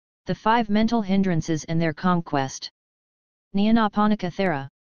The 5 Mental Hindrances and Their Conquest. Nyanaponika Thera.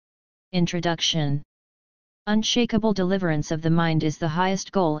 Introduction. Unshakable deliverance of the mind is the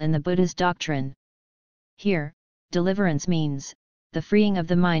highest goal in the Buddha's doctrine. Here, deliverance means the freeing of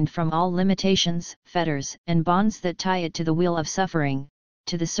the mind from all limitations, fetters, and bonds that tie it to the wheel of suffering,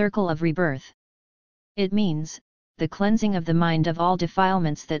 to the circle of rebirth. It means the cleansing of the mind of all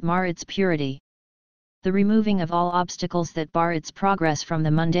defilements that mar its purity. The removing of all obstacles that bar its progress from the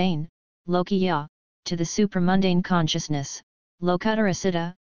mundane, lokiya, to the supramundane consciousness,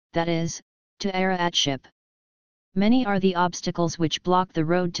 lokutarasiddha, that is, to arahatship. Many are the obstacles which block the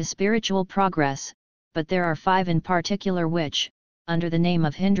road to spiritual progress, but there are 5 in particular which, under the name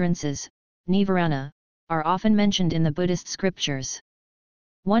of hindrances, nivarana, are often mentioned in the Buddhist scriptures.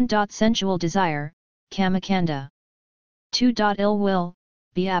 1. Sensual desire, kamakanda. 2. Ill will,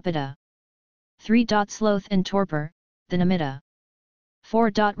 vyapada. 3. Sloth and torpor, the nimitta.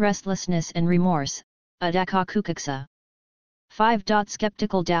 4. Restlessness and remorse, adakakukaksa. 5.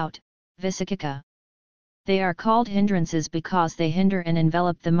 Skeptical doubt, visikika. They are called hindrances because they hinder and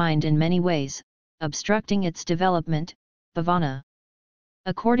envelop the mind in many ways, obstructing its development, bhavana.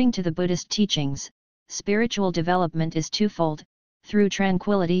 According to the Buddhist teachings, spiritual development is twofold, through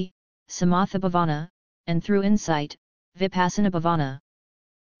tranquility, samatha bhavana, and through insight, vipassana bhavana.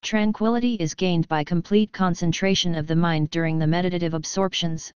 Tranquility is gained by complete concentration of the mind during the meditative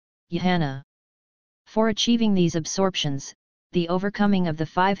absorptions, dhyana. For achieving these absorptions, the overcoming of the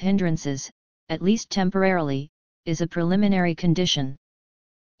 5 hindrances, at least temporarily, is a preliminary condition.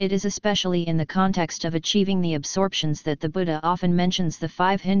 It is especially in the context of achieving the absorptions that the Buddha often mentions the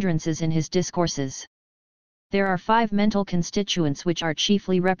 5 hindrances in his discourses. There are 5 mental constituents which are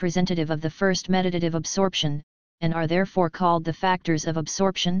chiefly representative of the first meditative absorption, and are therefore called the factors of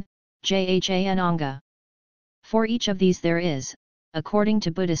absorption, jhananga. For each of these there is, according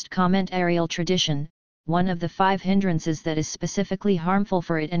to Buddhist commentarial tradition, one of the 5 hindrances that is specifically harmful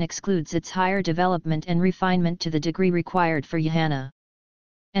for it and excludes its higher development and refinement to the degree required for dhyana.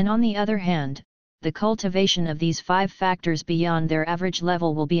 And on the other hand, the cultivation of these 5 factors beyond their average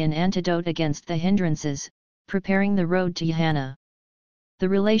level will be an antidote against the hindrances, preparing the road to dhyana. The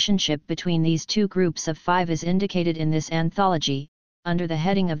relationship between these 2 groups of 5 is indicated in this anthology, under the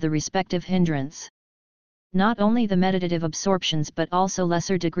heading of the respective hindrance. Not only the meditative absorptions but also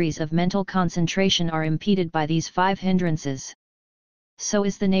lesser degrees of mental concentration are impeded by these 5 hindrances. So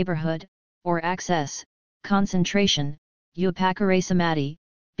is the neighborhood, or access, concentration, upakara samadhi,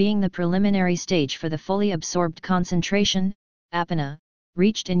 being the preliminary stage for the fully absorbed concentration, appana,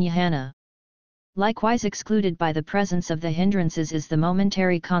 reached in dhyana. Likewise excluded by the presence of the hindrances is the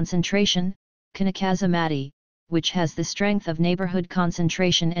momentary concentration, khanika samadhi, which has the strength of neighborhood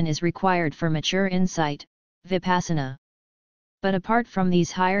concentration and is required for mature insight, vipassana. But apart from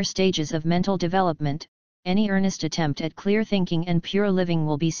these higher stages of mental development, any earnest attempt at clear thinking and pure living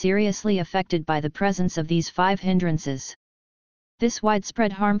will be seriously affected by the presence of these 5 hindrances. This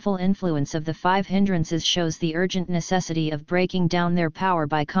widespread harmful influence of the 5 hindrances shows the urgent necessity of breaking down their power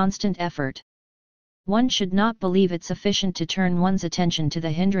by constant effort. One should not believe it sufficient to turn one's attention to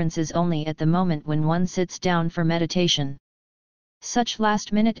the hindrances only at the moment when one sits down for meditation. Such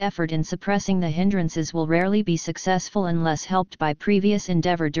last-minute effort in suppressing the hindrances will rarely be successful unless helped by previous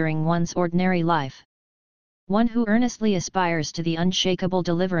endeavor during one's ordinary life. One who earnestly aspires to the unshakable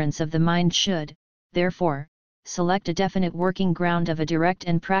deliverance of the mind should, therefore, select a definite working ground of a direct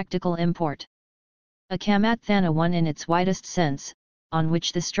and practical import. A kamathana one in its widest sense, on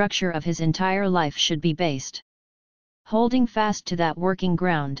which the structure of his entire life should be based. Holding fast to that working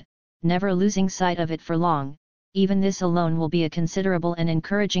ground, never losing sight of it for long, even this alone will be a considerable and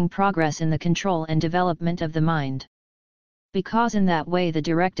encouraging progress in the control and development of the mind. Because in that way the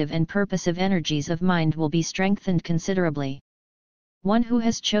directive and purposive energies of mind will be strengthened considerably. One who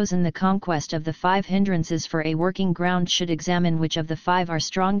has chosen the conquest of the 5 hindrances for a working ground should examine which of the 5 are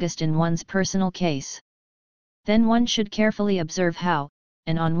strongest in one's personal case. Then one should carefully observe how,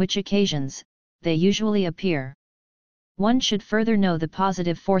 and on which occasions, they usually appear. One should further know the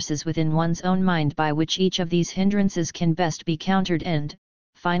positive forces within one's own mind by which each of these hindrances can best be countered and,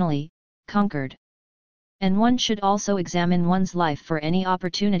 finally, conquered. And one should also examine one's life for any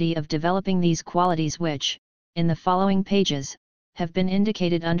opportunity of developing these qualities which, in the following pages, have been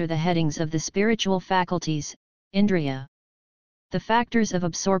indicated under the headings of the spiritual faculties, indriya. The factors of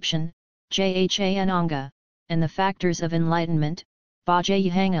absorption, jhananga, and the factors of enlightenment,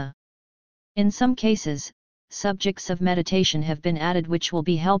 bhajayahanga. In some cases, subjects of meditation have been added which will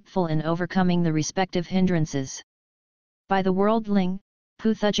be helpful in overcoming the respective hindrances. By the worldling,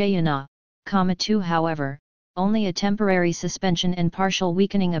 puthujayana, 2 however, only a temporary suspension and partial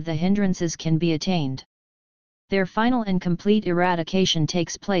weakening of the hindrances can be attained. Their final and complete eradication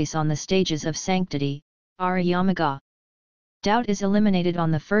takes place on the stages of sanctity, Arayamaga. Doubt is eliminated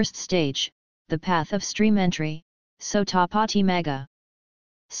on the first stage, the path of stream entry, Sotapatimagga.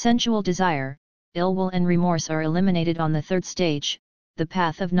 Sensual desire, ill will and remorse are eliminated on the third stage, the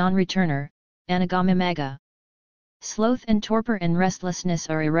path of non-returner, Anagamamagga. Sloth and torpor and restlessness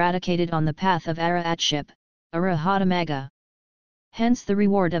are eradicated on the path of Arahatship, Arahatamagga. Hence the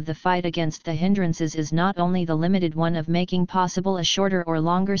reward of the fight against the hindrances is not only the limited one of making possible a shorter or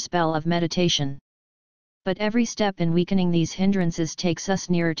longer spell of meditation, but every step in weakening these hindrances takes us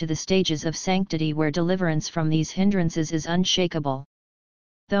nearer to the stages of sanctity where deliverance from these hindrances is unshakable.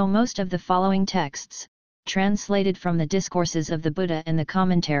 Though most of the following texts, translated from the discourses of the Buddha and the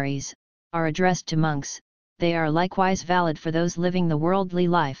commentaries, are addressed to monks, they are likewise valid for those living the worldly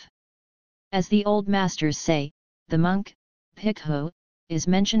life. As the old masters say, the monk, Bhikkhu, is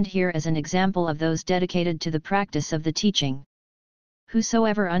mentioned here as an example of those dedicated to the practice of the teaching.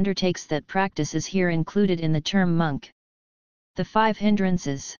 Whosoever undertakes that practice is here included in the term monk. The Five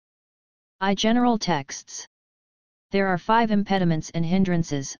Hindrances. General texts. There are 5 impediments and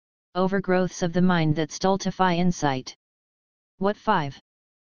hindrances, overgrowths of the mind that stultify insight. What 5?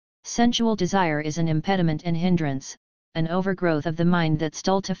 Sensual desire is an impediment and hindrance, an overgrowth of the mind that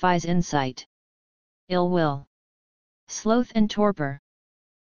stultifies insight. Ill will. Sloth and torpor.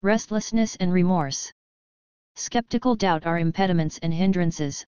 Restlessness and remorse. Skeptical doubt are impediments and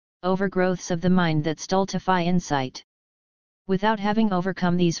hindrances, overgrowths of the mind that stultify insight. Without having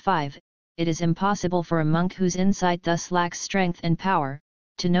overcome these 5, it is impossible for a monk whose insight thus lacks strength and power,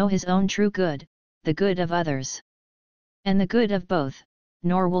 to know his own true good, the good of others, and the good of both,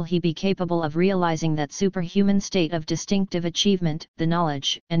 nor will he be capable of realizing that superhuman state of distinctive achievement, the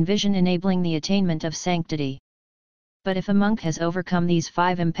knowledge and vision enabling the attainment of sanctity. But if a monk has overcome these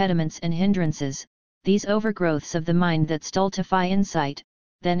 5 impediments and hindrances, these overgrowths of the mind that stultify insight,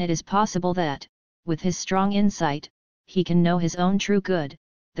 then it is possible that, with his strong insight, he can know his own true good,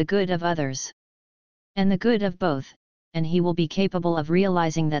 the good of others, and the good of both, and he will be capable of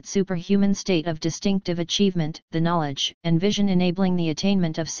realizing that superhuman state of distinctive achievement, the knowledge and vision enabling the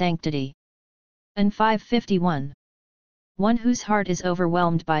attainment of sanctity. And 551. One whose heart is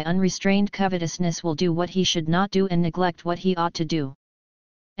overwhelmed by unrestrained covetousness will do what he should not do and neglect what he ought to do.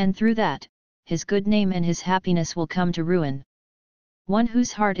 And through that, his good name and his happiness will come to ruin. One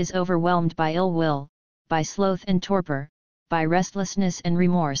whose heart is overwhelmed by ill will, by sloth and torpor, by restlessness and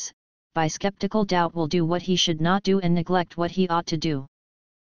remorse, by skeptical doubt will do what he should not do and neglect what he ought to do.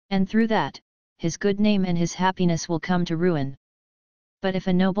 And through that, his good name and his happiness will come to ruin. But if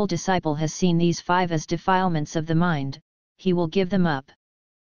a noble disciple has seen these 5 as defilements of the mind, he will give them up.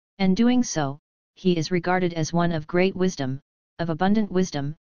 And doing so, he is regarded as one of great wisdom, of abundant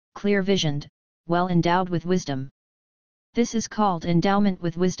wisdom, clear-visioned, well endowed with wisdom. This is called endowment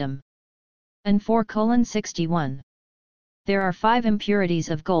with wisdom. And 4:61. There are 5 impurities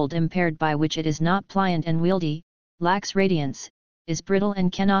of gold impaired by which it is not pliant and wieldy, lacks radiance, is brittle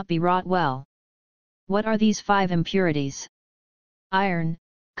and cannot be wrought well. What are these 5 impurities? Iron,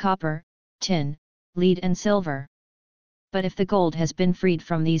 copper, tin, lead and silver. But if the gold has been freed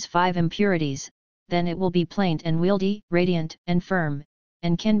from these 5 impurities, then it will be pliant and wieldy, radiant and firm,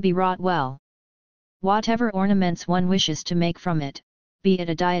 and can be wrought well. Whatever ornaments one wishes to make from it, be it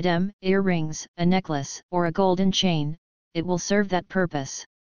a diadem, earrings, a necklace, or a golden chain, it will serve that purpose.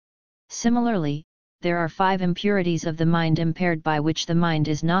 Similarly, there are 5 impurities of the mind impaired by which the mind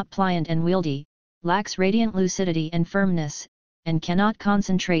is not pliant and wieldy, lacks radiant lucidity and firmness, and cannot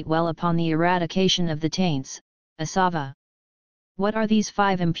concentrate well upon the eradication of the taints, asava. What are these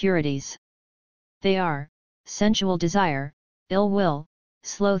 5 impurities? They are, sensual desire, ill will,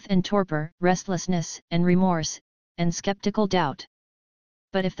 sloth and torpor, restlessness and remorse, and skeptical doubt.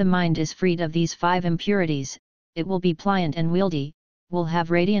 But if the mind is freed of these 5 impurities, it will be pliant and wieldy, will have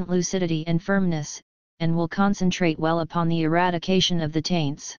radiant lucidity and firmness, and will concentrate well upon the eradication of the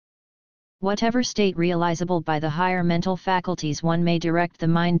taints. Whatever state realizable by the higher mental faculties one may direct the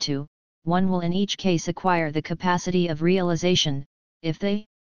mind to, one will in each case acquire the capacity of realization, if the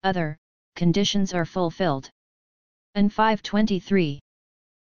other conditions are fulfilled. And 523.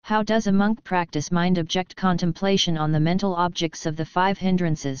 How does a monk practice mind object contemplation on the mental objects of the 5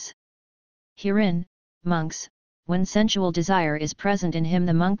 hindrances? Herein, monks, when sensual desire is present in him,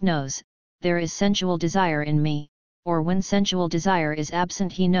 the monk knows, there is sensual desire in me, or when sensual desire is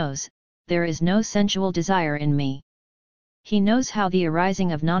absent, he knows, there is no sensual desire in me. He knows how the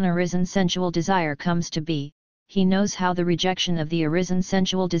arising of non-arisen sensual desire comes to be, he knows how the rejection of the arisen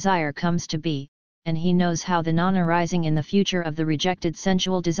sensual desire comes to be, and he knows how the non-arising in the future of the rejected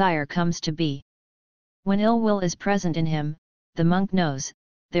sensual desire comes to be. When ill will is present in him, the monk knows,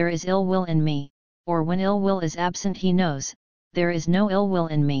 there is ill will in me, or when ill will is absent he knows, there is no ill will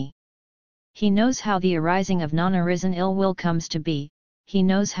in me. He knows how the arising of non-arisen ill will comes to be, he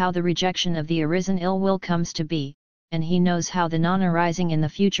knows how the rejection of the arisen ill will comes to be, and he knows how the non-arising in the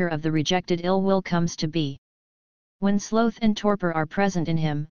future of the rejected ill will comes to be. When sloth and torpor are present in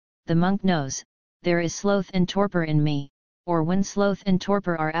him, the monk knows, there is sloth and torpor in me, or when sloth and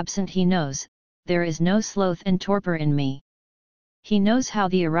torpor are absent he knows, there is no sloth and torpor in me. He knows how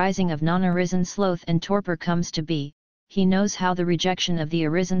the arising of non-arisen sloth and torpor comes to be, he knows how the rejection of the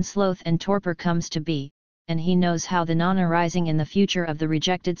arisen sloth and torpor comes to be, and he knows how the non-arising in the future of the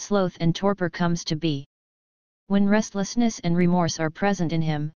rejected sloth and torpor comes to be. When restlessness and remorse are present in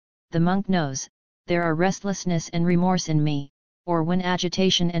him, the monk knows, there are restlessness and remorse in me, or when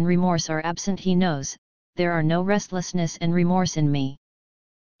agitation and remorse are absent he knows, there are no restlessness and remorse in me.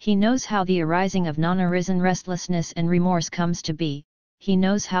 He knows how the arising of non-arisen restlessness and remorse comes to be, he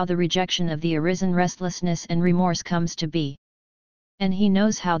knows how the rejection of the arisen restlessness and remorse comes to be. And he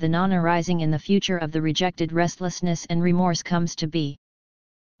knows how the non-arising in the future of the rejected restlessness and remorse comes to be.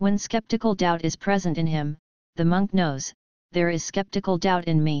 When skeptical doubt is present in him, the monk knows, there is skeptical doubt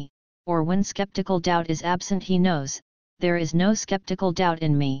in me, or when skeptical doubt is absent he knows, there is no skeptical doubt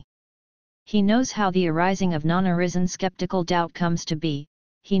in me. He knows how the arising of non-arisen skeptical doubt comes to be,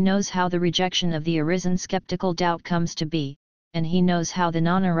 he knows how the rejection of the arisen skeptical doubt comes to be, and he knows how the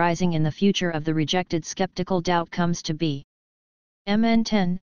non-arising in the future of the rejected skeptical doubt comes to be. Mn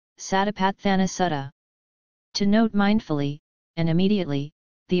 10, Satipatthana Sutta. To note mindfully, and immediately,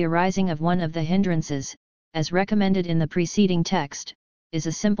 the arising of one of the hindrances, as recommended in the preceding text, is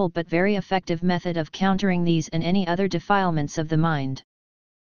a simple but very effective method of countering these and any other defilements of the mind.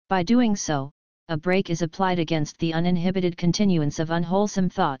 By doing so, a brake is applied against the uninhibited continuance of unwholesome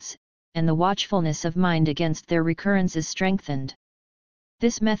thoughts, and the watchfulness of mind against their recurrence is strengthened.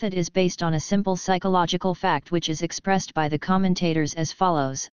 This method is based on a simple psychological fact which is expressed by the commentators as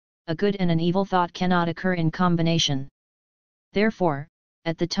follows: a good and an evil thought cannot occur in combination. Therefore,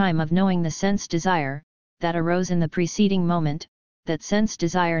 at the time of knowing the sense desire, that arose in the preceding moment, that sense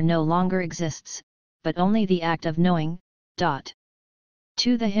desire no longer exists, but only the act of knowing.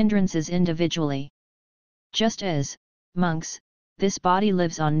 2. The hindrances individually. Just as, monks, this body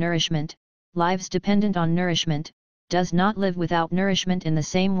lives on nourishment, lives dependent on nourishment, does not live without nourishment in the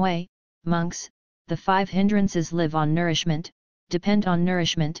same way, monks, the five hindrances live on nourishment, depend on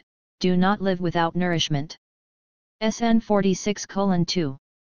nourishment, do not live without nourishment. SN 46:2.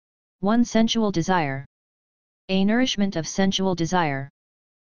 1. Sensual desire. A nourishment of sensual desire.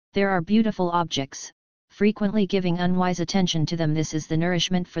 There are beautiful objects, frequently giving unwise attention to them. This is the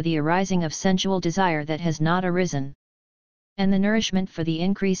nourishment for the arising of sensual desire that has not arisen, and the nourishment for the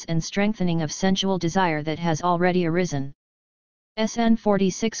increase and strengthening of sensual desire that has already arisen. SN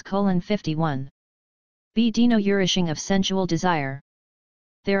 46:51. B. Denourishing of sensual desire.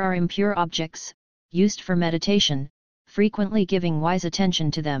 There are impure objects, used for meditation, frequently giving wise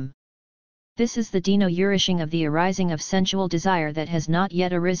attention to them. This is the denourishing of the arising of sensual desire that has not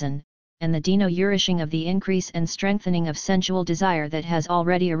yet arisen, and the denourishing of the increase and strengthening of sensual desire that has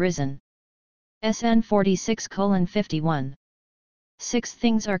already arisen. SN 46:51. 6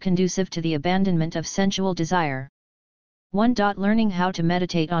 things are conducive to the abandonment of sensual desire. 1. Learning how to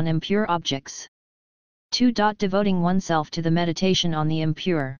meditate on impure objects. 2. Devoting oneself to the meditation on the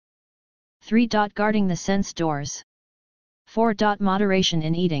impure. 3. Guarding the sense doors. 4. Moderation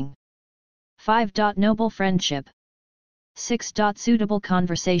in eating. 5. Noble friendship. 6. Suitable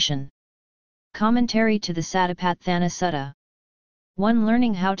conversation. Commentary to the Satipatthana Sutta. 1.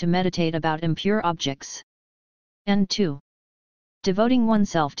 Learning how to meditate about impure objects. And 2. Devoting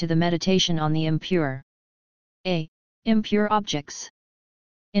oneself to the meditation on the impure. A. Impure objects.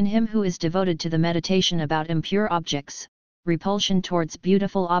 In him who is devoted to the meditation about impure objects, repulsion towards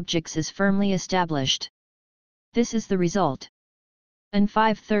beautiful objects is firmly established. This is the result. An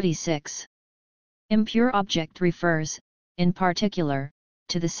 536. Impure object refers, in particular,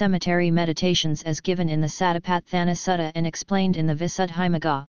 to the cemetery meditations as given in the Satipatthana Sutta and explained in the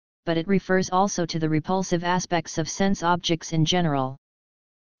Visuddhimagga, but it refers also to the repulsive aspects of sense objects in general.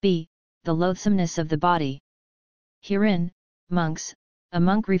 B. The loathsomeness of the body. Herein, monks, a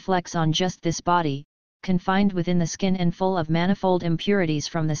monk reflects on just this body, confined within the skin and full of manifold impurities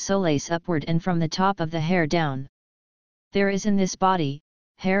from the solace upward and from the top of the hair down. There is in this body,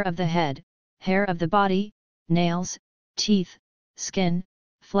 hair of the head, hair of the body, nails, teeth, skin,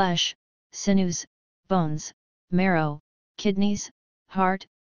 flesh, sinews, bones, marrow, kidneys, heart,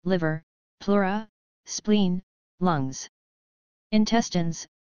 liver, pleura, spleen, lungs, intestines,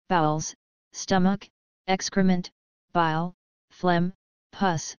 bowels, stomach, excrement, bile, phlegm,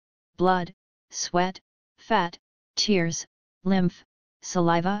 pus, blood, sweat, fat, tears, lymph,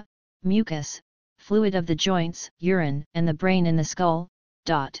 saliva, mucus, fluid of the joints, urine, and the brain in the skull.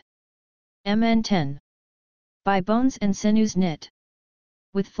 Mn 10. By bones and sinews knit,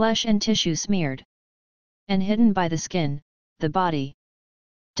 with flesh and tissue smeared, and hidden by the skin, the body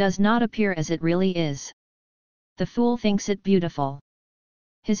does not appear as it really is. The fool thinks it beautiful,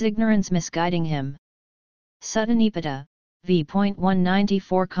 his ignorance misguiding him. Sutta Nipata,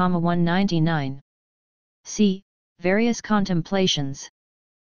 v.194,199. C. Various contemplations.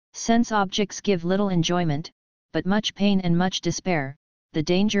 Sense objects give little enjoyment, but much pain and much despair, the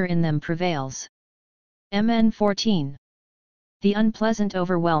danger in them prevails. Mn 14. The unpleasant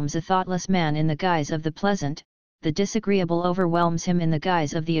overwhelms a thoughtless man in the guise of the pleasant, the disagreeable overwhelms him in the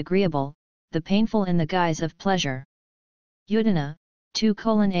guise of the agreeable, the painful in the guise of pleasure. Udana,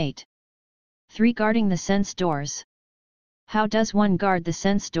 2:8. 3. Guarding the sense doors. How does one guard the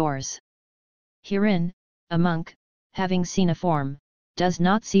sense doors? Herein, a monk, having seen a form, does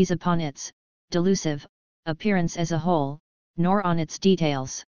not seize upon its delusive appearance as a whole, nor on its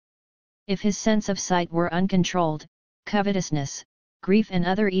details. If his sense of sight were uncontrolled, covetousness, grief and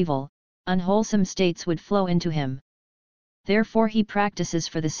other evil, unwholesome states would flow into him. Therefore he practices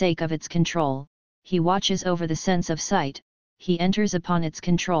for the sake of its control, he watches over the sense of sight, he enters upon its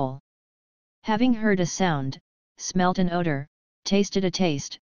control. Having heard a sound, smelt an odor, tasted a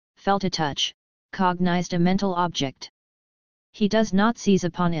taste, felt a touch, cognized a mental object, he does not seize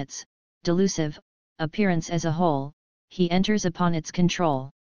upon its delusive appearance as a whole, he enters upon its control.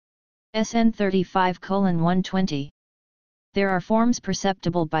 SN 35:120. There are forms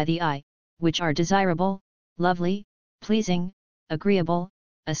perceptible by the eye, which are desirable, lovely, pleasing, agreeable,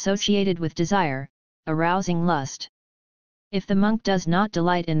 associated with desire, arousing lust. If the monk does not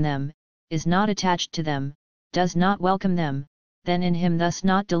delight in them, is not attached to them, does not welcome them, then in him thus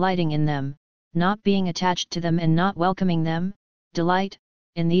not delighting in them, not being attached to them and not welcoming them, delight,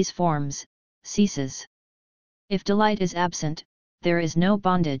 in these forms, ceases. If delight is absent, there is no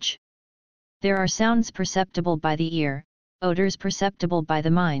bondage. There are sounds perceptible by the ear, odors perceptible by the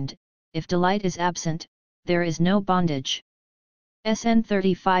mind, if delight is absent, there is no bondage. SN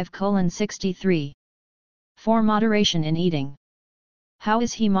 35:63. 4. Moderation in eating. How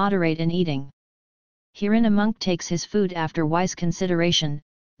is he moderate in eating? Herein a monk takes his food after wise consideration,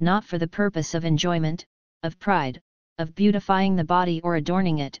 not for the purpose of enjoyment, of pride, of beautifying the body or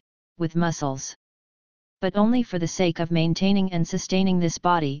adorning it with muscles, but only for the sake of maintaining and sustaining this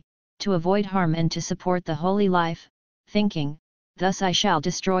body, to avoid harm and to support the holy life, thinking, thus I shall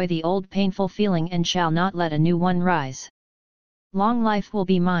destroy the old painful feeling and shall not let a new one rise. Long life will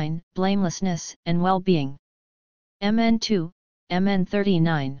be mine, blamelessness and well-being. Mn 2, Mn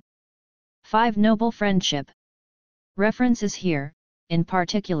 39. 5. Noble friendship. References here, in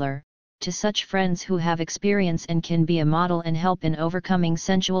particular, to such friends who have experience and can be a model and help in overcoming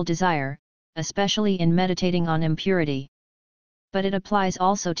sensual desire, especially in meditating on impurity. But it applies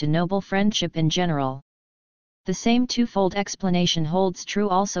also to noble friendship in general. The same twofold explanation holds true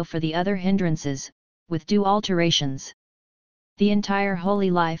also for the other hindrances, with due alterations. The entire holy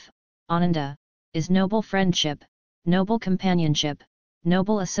life, Ananda, is noble friendship, noble companionship,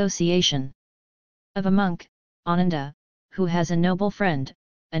 noble association. Of a monk, Ananda, who has a noble friend,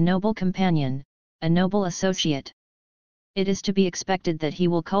 a noble companion, a noble associate, it is to be expected that he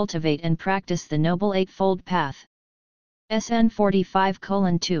will cultivate and practice the noble eightfold path. SN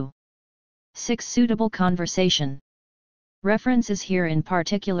 45:2. 6. Suitable conversation. References here in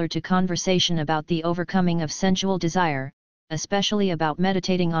particular to conversation about the overcoming of sensual desire, especially about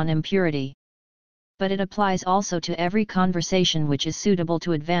meditating on impurity. But it applies also to every conversation which is suitable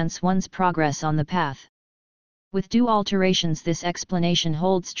to advance one's progress on the path. With due alterations, this explanation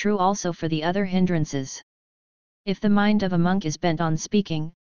holds true also for the other hindrances. If the mind of a monk is bent on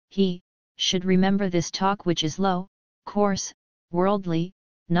speaking, he should remember this talk which is low, coarse, worldly,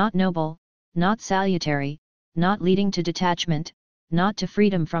 not noble, not salutary, not leading to detachment, not to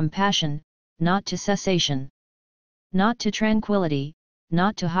freedom from passion, not to cessation, not to tranquility,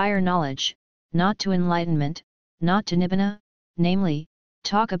 not to higher knowledge, not to enlightenment, not to nibbana, namely,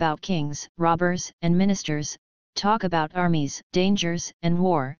 talk about kings, robbers, and ministers, talk about armies, dangers, and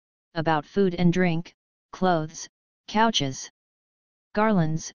war, about food and drink, clothes, couches,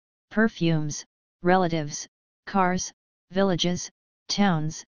 garlands, perfumes, relatives, cars, villages,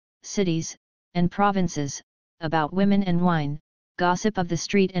 towns, cities, and provinces, about women and wine, gossip of the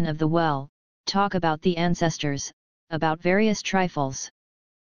street and of the well, talk about the ancestors, about various trifles.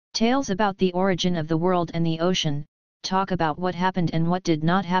 Tales about the origin of the world and the ocean, talk about what happened and what did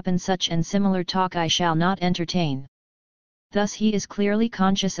not happen, such and similar talk I shall not entertain. Thus he is clearly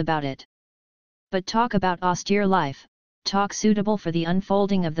conscious about it. But talk about austere life, talk suitable for the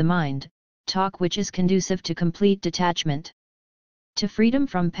unfolding of the mind, talk which is conducive to complete detachment, to freedom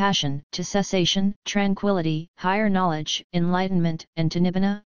from passion, to cessation, tranquility, higher knowledge, enlightenment, and to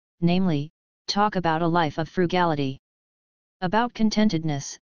nibbana, namely, talk about a life of frugality, about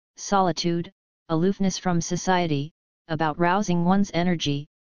contentedness, solitude, aloofness from society, about rousing one's energy,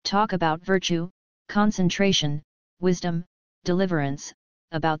 talk about virtue, concentration, wisdom, deliverance,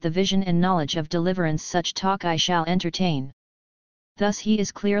 about the vision and knowledge of deliverance, such talk I shall entertain. Thus he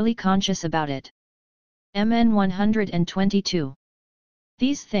is clearly conscious about it. MN 122.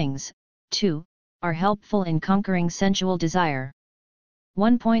 These things, too, are helpful in conquering sensual desire.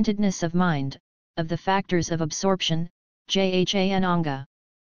 One-pointedness of mind, of the factors of absorption, Jhananga.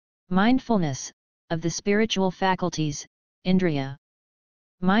 Mindfulness, of the spiritual faculties, Indriya.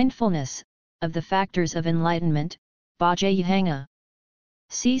 Mindfulness, of the factors of enlightenment, Bhajayahanga.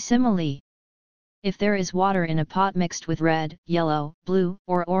 See simile. If there is water in a pot mixed with red, yellow, blue,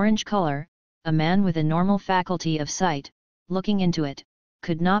 or orange color, a man with a normal faculty of sight, looking into it,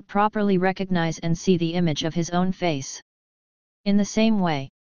 could not properly recognize and see the image of his own face. In the same way,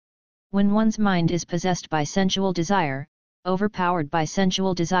 when one's mind is possessed by sensual desire, overpowered by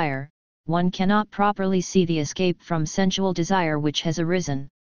sensual desire, one cannot properly see the escape from sensual desire which has arisen.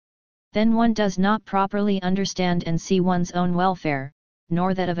 Then one does not properly understand and see one's own welfare,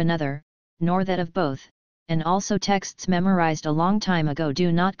 nor that of another, nor that of both, and also texts memorized a long time ago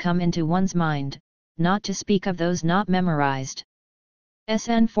do not come into one's mind, not to speak of those not memorized.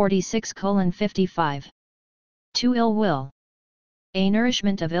 SN 46:55. 2. Ill will. A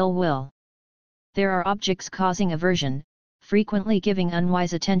nourishment of ill will. There are objects causing aversion, frequently giving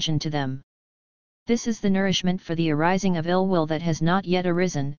unwise attention to them. This is the nourishment for the arising of ill will that has not yet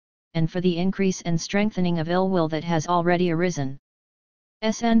arisen, and for the increase and strengthening of ill will that has already arisen.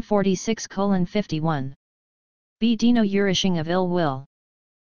 SN 46:51. B. Denourishing of ill will.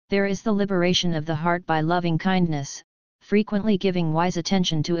 There is the liberation of the heart by loving kindness, frequently giving wise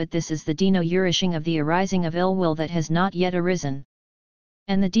attention to it. This is the denourishing of the arising of ill will that has not yet arisen,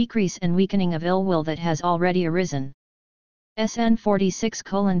 and the decrease and weakening of ill will that has already arisen. SN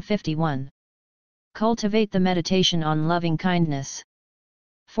 46:51. Cultivate the meditation on loving kindness.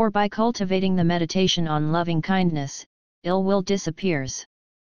 For by cultivating the meditation on loving kindness, ill will disappears.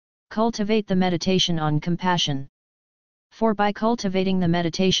 Cultivate the meditation on compassion. For by cultivating the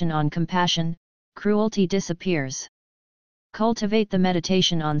meditation on compassion, cruelty disappears. Cultivate the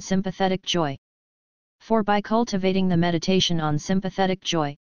meditation on sympathetic joy. For by cultivating the meditation on sympathetic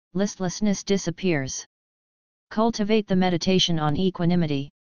joy, listlessness disappears. Cultivate the meditation on equanimity.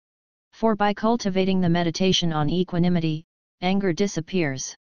 For by cultivating the meditation on equanimity, anger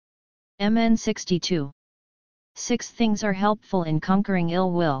disappears. MN 62. 6 things are helpful in conquering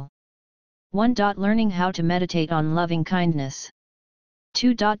ill will. 1. Learning how to meditate on loving kindness.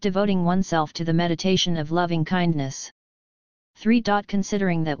 2. Devoting oneself to the meditation of loving kindness. 3.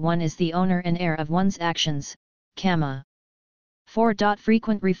 Considering that one is the owner and heir of one's actions, Kama. 4.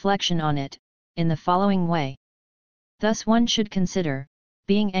 Frequent reflection on it, in the following way. Thus one should consider,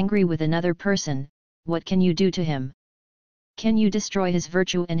 being angry with another person, what can you do to him? Can you destroy his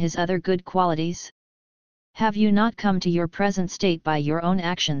virtue and his other good qualities? Have you not come to your present state by your own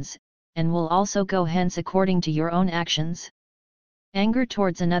actions, and will also go hence according to your own actions? Anger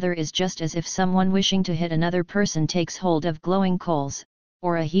towards another is just as if someone wishing to hit another person takes hold of glowing coals,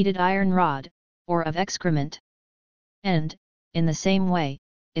 or a heated iron rod, or of excrement. And, in the same way,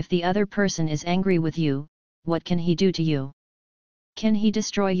 if the other person is angry with you, what can he do to you? Can he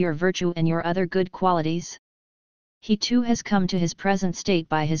destroy your virtue and your other good qualities? He too has come to his present state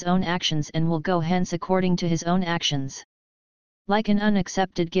by his own actions and will go hence according to his own actions. Like an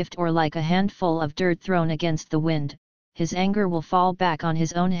unaccepted gift or like a handful of dirt thrown against the wind, his anger will fall back on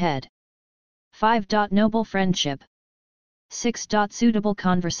his own head. 5. Noble friendship. 6. Suitable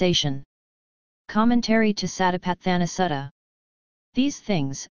conversation. Commentary to Satipatthana Sutta. These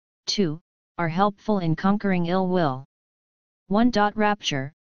things, too, are helpful in conquering ill will. 1.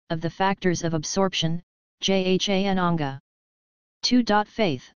 Rapture, of the factors of absorption, Jhananga. 2.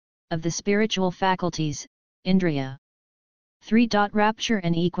 Faith, of the spiritual faculties, Indriya. 3. Rapture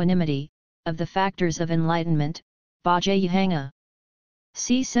and equanimity, of the factors of enlightenment, Bhajayahanga.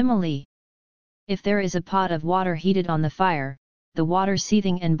 See simile. If there is a pot of water heated on the fire, the water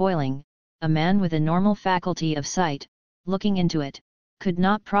seething and boiling, a man with a normal faculty of sight, looking into it, could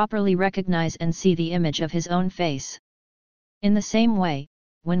not properly recognize and see the image of his own face. In the same way,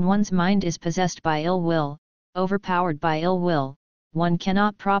 when one's mind is possessed by ill will, overpowered by ill will, one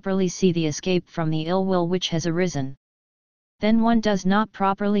cannot properly see the escape from the ill will which has arisen. Then one does not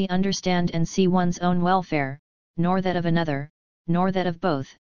properly understand and see one's own welfare, nor that of another, nor that of both,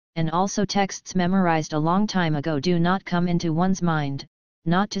 and also texts memorized a long time ago do not come into one's mind,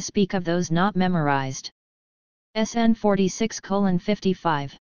 not to speak of those not memorized. SN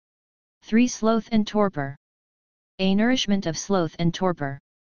 46:55. 3. Sloth and Torpor. A nourishment of sloth and torpor.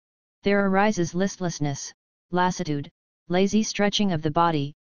 There arises listlessness, lassitude, lazy stretching of the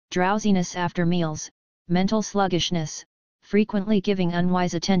body, drowsiness after meals, mental sluggishness, frequently giving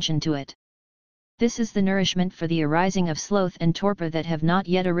unwise attention to it. This is the nourishment for the arising of sloth and torpor that have not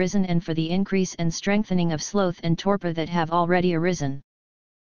yet arisen, and for the increase and strengthening of sloth and torpor that have already arisen.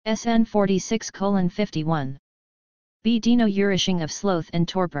 SN 46:51. B. Dino nourishing of sloth and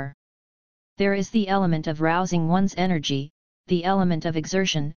torpor. There is the element of rousing one's energy, the element of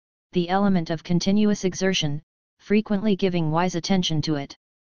exertion, the element of continuous exertion, frequently giving wise attention to it.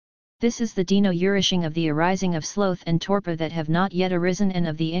 This is the denourishing of the arising of sloth and torpor that have not yet arisen, and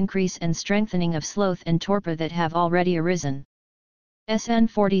of the increase and strengthening of sloth and torpor that have already arisen. SN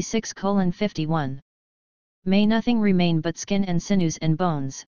 46:51. May nothing remain but skin and sinews and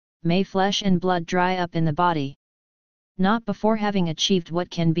bones, may flesh and blood dry up in the body. Not before having achieved what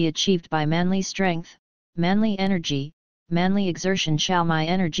can be achieved by manly strength, manly energy, manly exertion shall my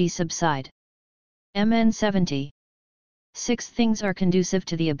energy subside. MN 70. 6 things are conducive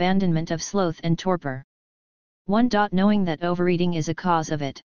to the abandonment of sloth and torpor. 1. Knowing that overeating is a cause of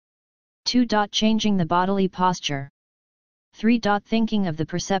it. 2. Changing the bodily posture. 3. Thinking of the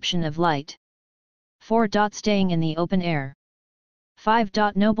perception of light. 4. Staying in the open air. 5.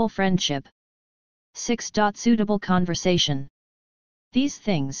 Noble friendship. 6. Suitable conversation. These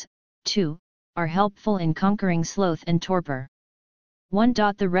things, too, are helpful in conquering sloth and torpor. 1.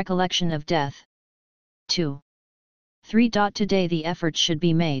 The recollection of death. 2. 3. Today the effort should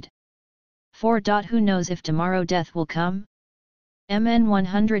be made. 4. Who knows if tomorrow death will come? MN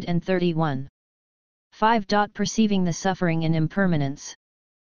 131. 5. Perceiving the suffering in impermanence.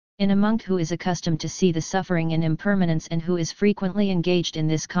 In a monk who is accustomed to see the suffering in impermanence and who is frequently engaged in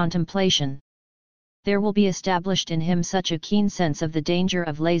this contemplation, there will be established in him such a keen sense of the danger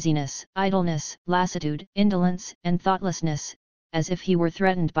of laziness, idleness, lassitude, indolence, and thoughtlessness, as if he were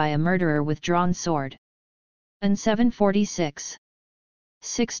threatened by a murderer with drawn sword. And 746.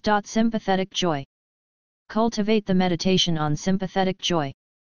 6. Sympathetic joy. Cultivate the meditation on sympathetic joy.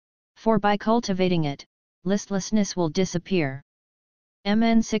 For by cultivating it, listlessness will disappear.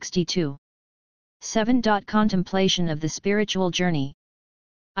 MN 62. 7. Contemplation of the spiritual journey.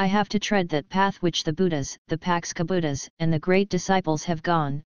 I have to tread that path which the Buddhas, the Paksha Buddhas, and the great disciples have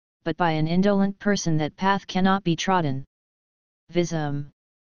gone, but by an indolent person that path cannot be trodden. Visum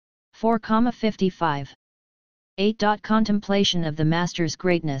 4,55. 8. Contemplation of the Master's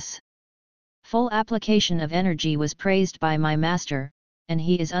greatness. Full application of energy was praised by my Master, and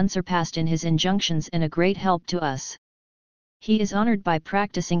he is unsurpassed in his injunctions and a great help to us. He is honored by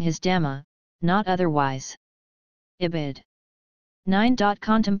practicing his Dhamma, not otherwise. Ibid. 9.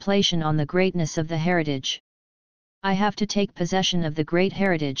 Contemplation on the greatness of the heritage. I have to take possession of the great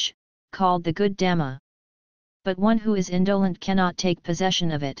heritage, called the good Dhamma. But one who is indolent cannot take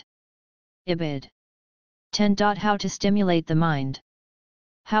possession of it. Ibid. 10. How to stimulate the mind.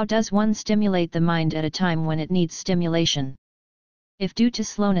 How does one stimulate the mind at a time when it needs stimulation? If due to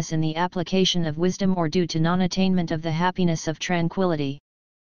slowness in the application of wisdom or due to non-attainment of the happiness of tranquility,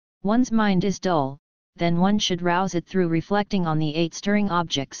 one's mind is dull, then one should rouse it through reflecting on the 8 stirring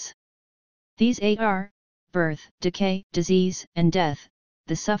objects. These 8 are birth, decay, disease, and death,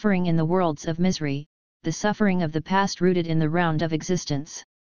 the suffering in the worlds of misery, the suffering of the past rooted in the round of existence,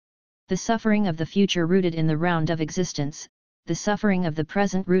 the suffering of the future rooted in the round of existence, the suffering of the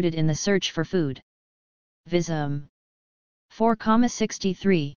present rooted in the search for food. Visum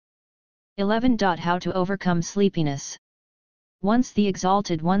 4,63. 11. How to overcome sleepiness. Once the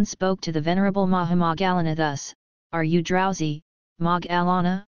Exalted One spoke to the Venerable Mahamoggalana thus, Are you drowsy,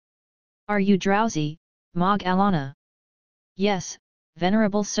 Moggallana? Are you drowsy, Moggallana? Yes,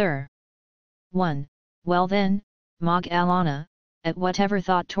 Venerable Sir. 1. Well then, Moggallana, at whatever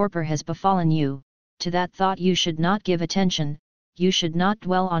thought torpor has befallen you, to that thought you should not give attention, you should not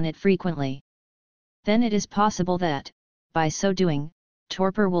dwell on it frequently. Then it is possible that, by so doing,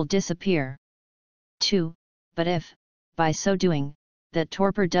 torpor will disappear. 2. But if, by so doing, that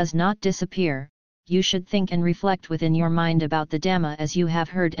torpor does not disappear, you should think and reflect within your mind about the Dhamma as you have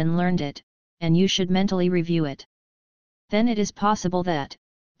heard and learned it, and you should mentally review it. Then it is possible that,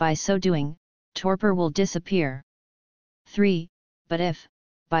 by so doing, torpor will disappear. 3. But if,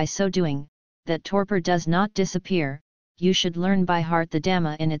 by so doing, that torpor does not disappear, you should learn by heart the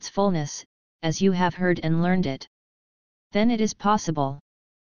Dhamma in its fullness, as you have heard and learned it. Then it is possible.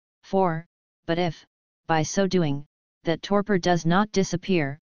 4. But if, by so doing, that torpor does not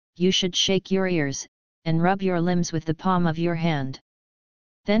disappear, you should shake your ears, and rub your limbs with the palm of your hand.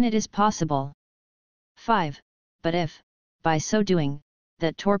 Then it is possible. 5. But if, by so doing,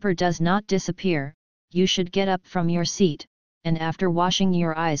 that torpor does not disappear, you should get up from your seat, and after washing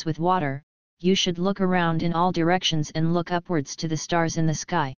your eyes with water, you should look around in all directions and look upwards to the stars in the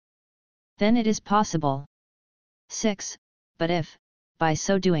sky. Then it is possible. 6. But if, by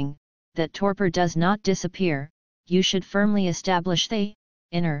so doing, that torpor does not disappear, you should firmly establish the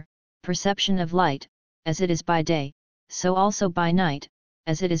inner perception of light, as it is by day, so also by night,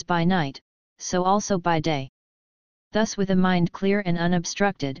 as it is by night, so also by day. Thus with a mind clear and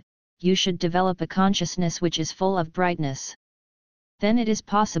unobstructed, you should develop a consciousness which is full of brightness. Then it is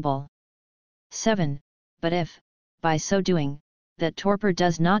possible. 7. But if, by so doing, that torpor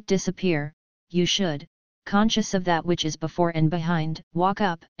does not disappear, you should, conscious of that which is before and behind, walk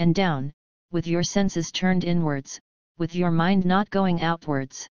up and down, with your senses turned inwards, with your mind not going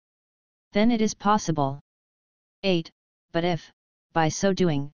outwards. Then it is possible. 8. But if, by so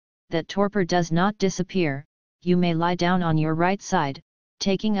doing, that torpor does not disappear, you may lie down on your right side,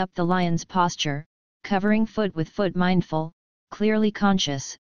 taking up the lion's posture, covering foot with foot, mindful, clearly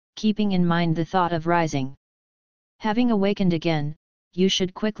conscious, keeping in mind the thought of rising. Having awakened again, you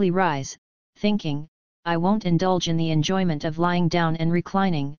should quickly rise, thinking, I won't indulge in the enjoyment of lying down and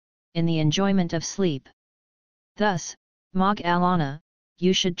reclining, in the enjoyment of sleep. Thus, Mag Alana,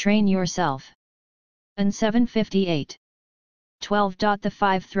 you should train yourself. And 758. 12. The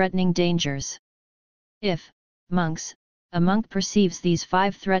 5 threatening dangers. If, monks, a monk perceives these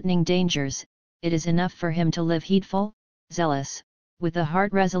 5 threatening dangers, it is enough for him to live heedful, zealous, with the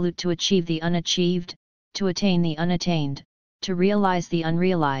heart resolute to achieve the unachieved, to attain the unattained, to realize the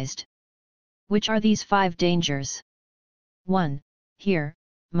unrealized. Which are these 5 dangers? 1. Here,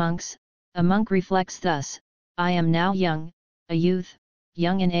 monks, a monk reflects thus, I am now young, a youth,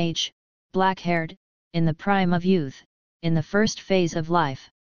 young in age, black-haired, in the prime of youth, in the first phase of life.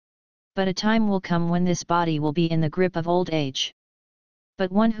 But a time will come when this body will be in the grip of old age.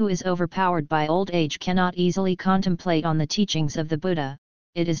 But one who is overpowered by old age cannot easily contemplate on the teachings of the Buddha.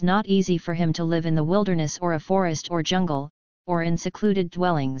 It is not easy for him to live in the wilderness or a forest or jungle, or in secluded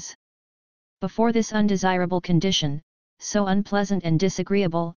dwellings. Before this undesirable condition, so unpleasant and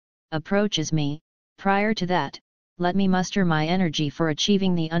disagreeable, approaches me, prior to that, let me muster my energy for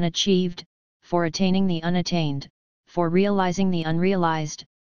achieving the unachieved, for attaining the unattained, for realizing the unrealized,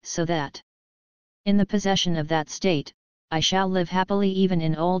 so that, in the possession of that state, I shall live happily even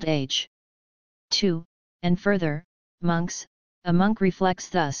in old age. 2. And further, monks, a monk reflects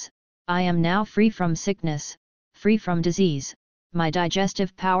thus, I am now free from sickness, free from disease, my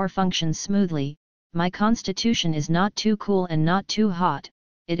digestive power functions smoothly, my constitution is not too cool and not too hot,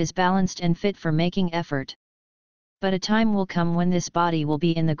 it is balanced and fit for making effort. But a time will come when this body will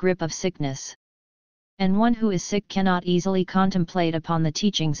be in the grip of sickness. And one who is sick cannot easily contemplate upon the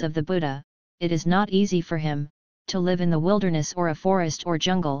teachings of the Buddha, it is not easy for him, to live in the wilderness or a forest or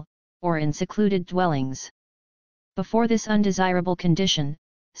jungle, or in secluded dwellings. Before this undesirable condition,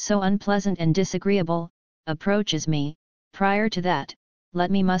 so unpleasant and disagreeable, approaches me, prior to that,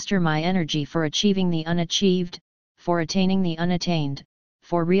 let me muster my energy for achieving the unachieved, for attaining the unattained,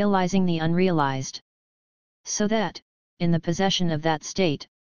 for realizing the unrealized. So that, in the possession of that state,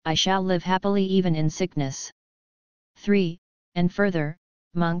 I shall live happily even in sickness. 3. And further,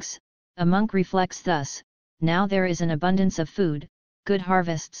 monks, a monk reflects thus, now there is an abundance of food, good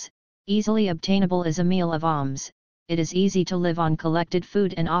harvests, easily obtainable as a meal of alms, it is easy to live on collected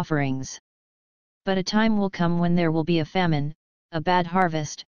food and offerings. But a time will come when there will be a famine, a bad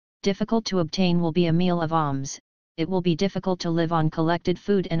harvest, difficult to obtain will be a meal of alms, it will be difficult to live on collected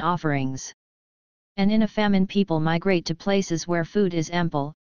food and offerings. And in a famine people migrate to places where food is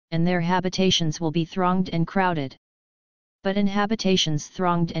ample, and their habitations will be thronged and crowded. But in habitations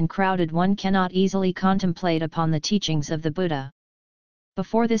thronged and crowded one cannot easily contemplate upon the teachings of the Buddha.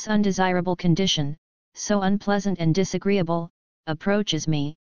 Before this undesirable condition, so unpleasant and disagreeable, approaches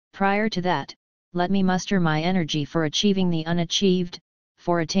me, prior to that, let me muster my energy for achieving the unachieved,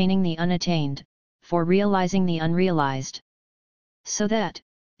 for attaining the unattained, for realizing the unrealized. So that,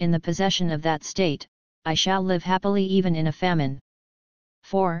 in the possession of that state, I shall live happily even in a famine.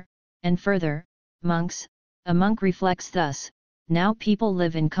 4. And further, monks, a monk reflects thus, now people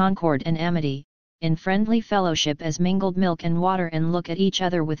live in concord and amity, in friendly fellowship as mingled milk and water and look at each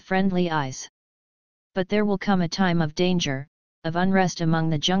other with friendly eyes. But there will come a time of danger, of unrest among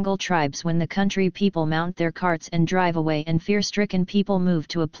the jungle tribes when the country people mount their carts and drive away and fear-stricken people move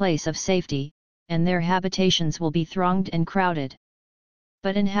to a place of safety, and their habitations will be thronged and crowded.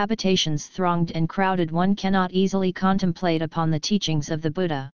 But in habitations thronged and crowded one cannot easily contemplate upon the teachings of the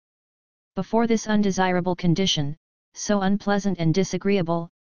Buddha. Before this undesirable condition, so unpleasant and disagreeable,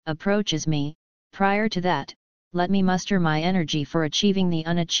 approaches me, prior to that, let me muster my energy for achieving the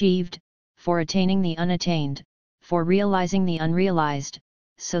unachieved, for attaining the unattained, for realizing the unrealized,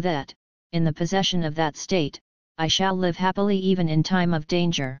 so that, in the possession of that state, I shall live happily even in time of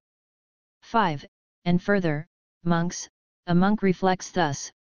danger. 5. And further, monks, a monk reflects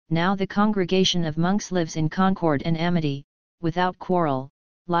thus, now the congregation of monks lives in concord and amity, without quarrel,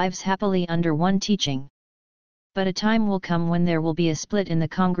 lives happily under one teaching. But a time will come when there will be a split in the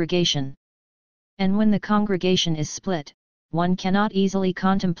congregation. And when the congregation is split, one cannot easily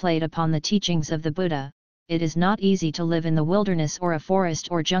contemplate upon the teachings of the Buddha. It is not easy to live in the wilderness or a forest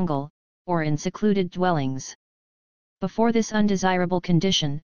or jungle, or in secluded dwellings. Before this undesirable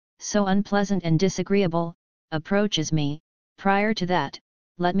condition, so unpleasant and disagreeable, approaches me, prior to that,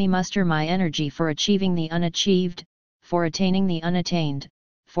 let me muster my energy for achieving the unachieved, for attaining the unattained,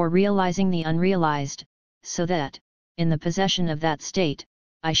 for realizing the unrealized, so that, in the possession of that state,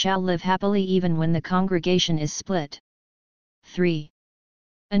 I shall live happily even when the congregation is split. 3.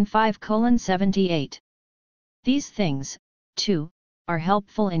 And 5:78. These things, too, are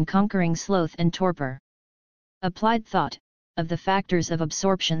helpful in conquering sloth and torpor. Applied thought, of the factors of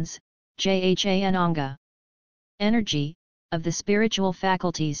absorptions, Jhana. Energy, of the spiritual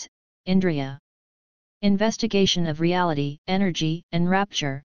faculties, Indriya. Investigation of reality, energy, and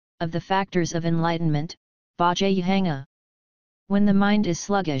rapture, of the factors of enlightenment, Bhajayana. When the mind is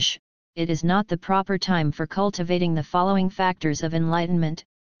sluggish, it is not the proper time for cultivating the following factors of enlightenment,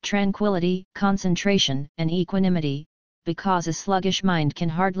 tranquility, concentration, and equanimity, because a sluggish mind can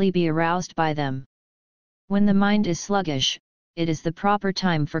hardly be aroused by them. When the mind is sluggish, it is the proper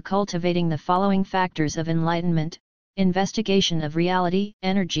time for cultivating the following factors of enlightenment, investigation of reality,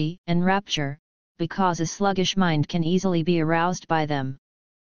 energy, and rapture, because a sluggish mind can easily be aroused by them.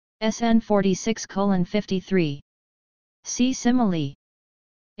 SN 46:53. See simile.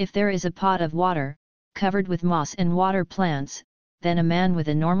 If there is a pot of water, covered with moss and water plants, then a man with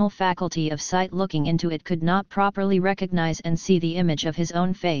a normal faculty of sight looking into it could not properly recognize and see the image of his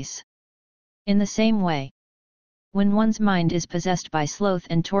own face. In the same way, when one's mind is possessed by sloth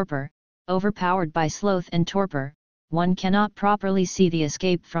and torpor, overpowered by sloth and torpor, one cannot properly see the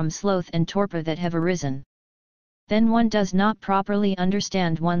escape from sloth and torpor that have arisen. Then one does not properly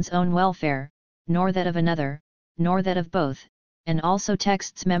understand one's own welfare, nor that of another, nor that of both, and also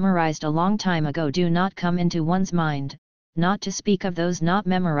texts memorized a long time ago do not come into one's mind, not to speak of those not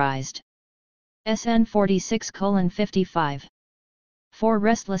memorized. SN 46:55. 4.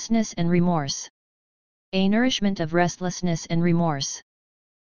 Restlessness and Remorse. A nourishment of restlessness and remorse.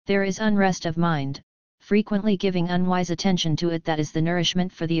 There is unrest of mind, frequently giving unwise attention to it, that is the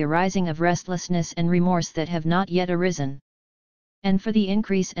nourishment for the arising of restlessness and remorse that have not yet arisen. And for the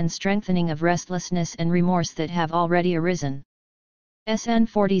increase and strengthening of restlessness and remorse that have already arisen. SN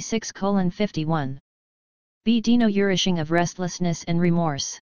 46:51. B. Denourishing of restlessness and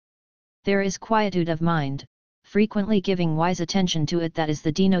remorse. There is quietude of mind, frequently giving wise attention to it, that is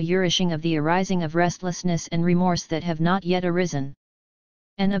the denourishing of the arising of restlessness and remorse that have not yet arisen.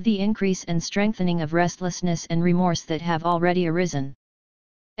 And of the increase and strengthening of restlessness and remorse that have already arisen.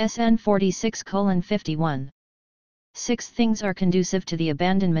 SN 46:51. 6 things are conducive to the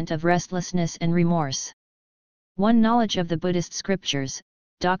abandonment of restlessness and remorse. 1. Knowledge of the Buddhist scriptures,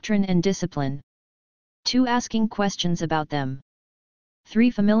 doctrine and discipline. 2. Asking questions about them. 3.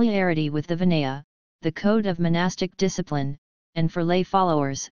 Familiarity with the Vinaya, the code of monastic discipline, and for lay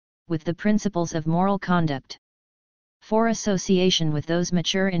followers, with the principles of moral conduct. 4. Association with those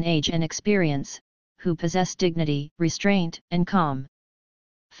mature in age and experience, who possess dignity, restraint, and calm.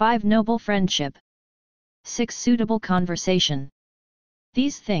 5. Noble friendship. 6. Suitable conversation.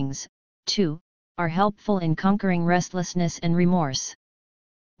 These things, too, are helpful in conquering restlessness and remorse.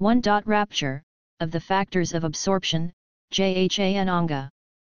 1. Rapture, of the factors of absorption, Jhana.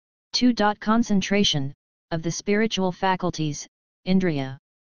 2. Concentration, of the spiritual faculties, Indriya.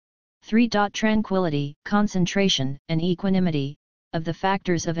 3. Tranquility, concentration, and equanimity, of the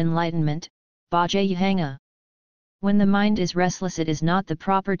factors of enlightenment, Bhajayana. When the mind is restless, it is not the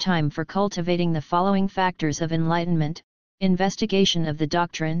proper time for cultivating the following factors of enlightenment, investigation of the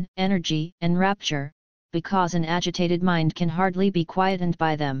doctrine, energy, and rapture, because an agitated mind can hardly be quietened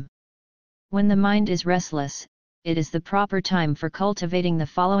by them. When the mind is restless, it is the proper time for cultivating the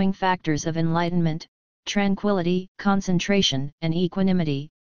following factors of enlightenment, tranquility, concentration, and equanimity,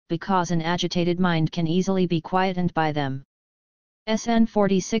 because an agitated mind can easily be quietened by them. SN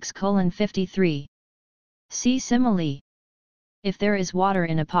 46:53. See simile. If there is water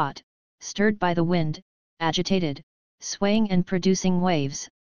in a pot, stirred by the wind, agitated, swaying and producing waves,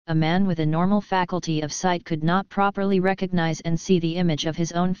 a man with a normal faculty of sight could not properly recognize and see the image of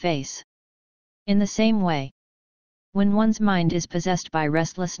his own face. In the same way, when one's mind is possessed by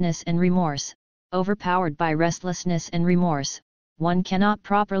restlessness and remorse, overpowered by restlessness and remorse, one cannot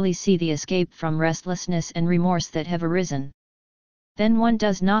properly see the escape from restlessness and remorse that have arisen. Then one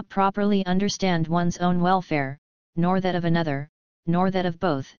does not properly understand one's own welfare, nor that of another, nor that of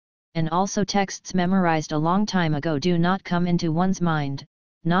both, and also texts memorized a long time ago do not come into one's mind,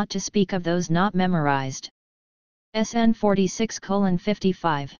 not to speak of those not memorized. SN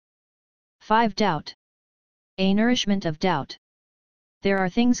 46:55. 5. Doubt. A nourishment of doubt. There are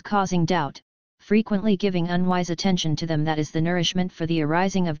things causing doubt, frequently giving unwise attention to them, that is the nourishment for the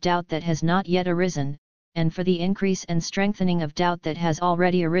arising of doubt that has not yet arisen, and for the increase and strengthening of doubt that has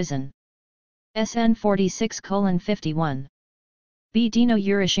already arisen. SN 46:51. B.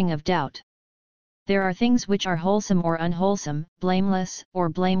 Denourishing of doubt. There are things which are wholesome or unwholesome, blameless or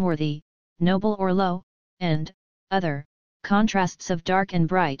blameworthy, noble or low, and other contrasts of dark and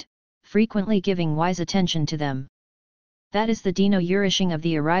bright, frequently giving wise attention to them. That is the denourishing of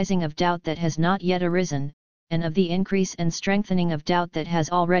the arising of doubt that has not yet arisen, and of the increase and strengthening of doubt that has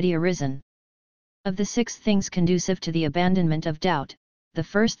already arisen. Of the 6 things conducive to the abandonment of doubt, the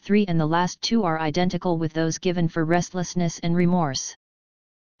first 3 and the last 2 are identical with those given for restlessness and remorse.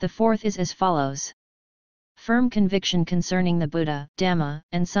 The 4th is as follows. Firm conviction concerning the Buddha, Dhamma,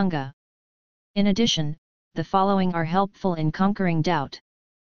 and Sangha. In addition, the following are helpful in conquering doubt.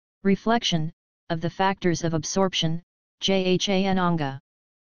 Reflection, of the factors of absorption, Jhan Anga.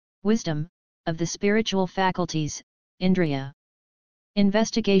 Wisdom, of the spiritual faculties, Indriya.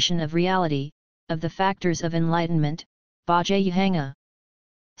 Investigation of reality, of the factors of enlightenment, Bhajayahanga.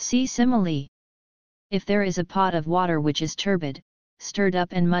 See simile. If there is a pot of water which is turbid, stirred up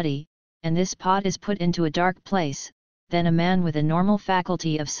and muddy, and this pot is put into a dark place, then a man with a normal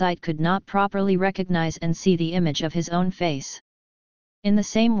faculty of sight could not properly recognize and see the image of his own face. In the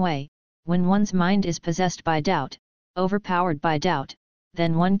same way, when one's mind is possessed by doubt, overpowered by doubt,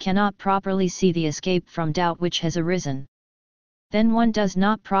 then one cannot properly see the escape from doubt which has arisen. Then one does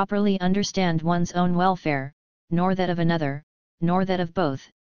not properly understand one's own welfare, nor that of another, nor that of both,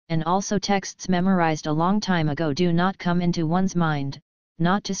 and also texts memorized a long time ago do not come into one's mind,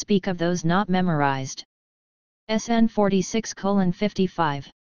 not to speak of those not memorized. SN 46:55.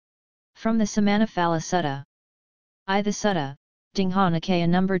 From the Samaññaphala Sutta. I. The Sutta, Dingha Nikaya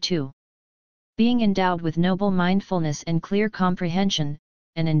No. 2. Being endowed with noble mindfulness and clear comprehension,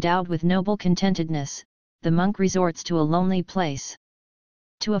 and endowed with noble contentedness, the monk resorts to a lonely place.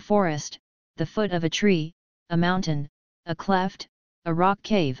 To a forest, the foot of a tree, a mountain, a cleft, a rock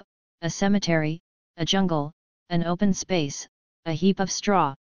cave, a cemetery, a jungle, an open space, a heap of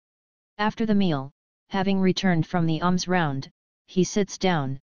straw. After the meal, having returned from the alms round, he sits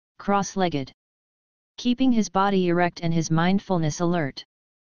down, cross-legged, keeping his body erect and his mindfulness alert.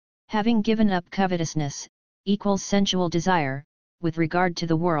 Having given up covetousness, equals sensual desire, with regard to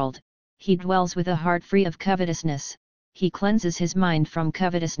the world, he dwells with a heart free of covetousness, he cleanses his mind from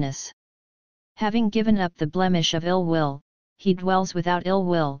covetousness. Having given up the blemish of ill will, he dwells without ill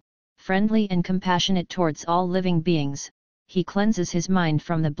will, friendly and compassionate towards all living beings, he cleanses his mind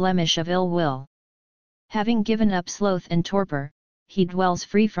from the blemish of ill will. Having given up sloth and torpor, he dwells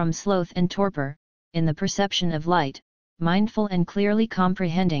free from sloth and torpor, in the perception of light, mindful and clearly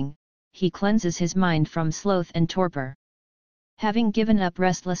comprehending, he cleanses his mind from sloth and torpor. Having given up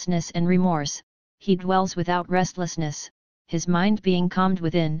restlessness and remorse, he dwells without restlessness, his mind being calmed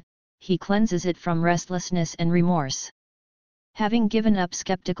within, he cleanses it from restlessness and remorse. Having given up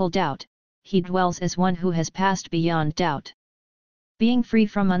skeptical doubt, he dwells as one who has passed beyond doubt. Being free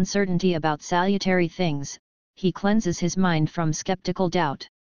from uncertainty about salutary things, he cleanses his mind from skeptical doubt.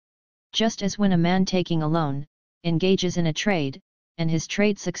 Just as when a man taking a loan, engages in a trade, and his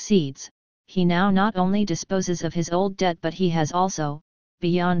trade succeeds, he now not only disposes of his old debt but he has also,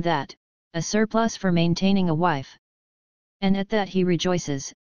 beyond that, a surplus for maintaining a wife. And at that he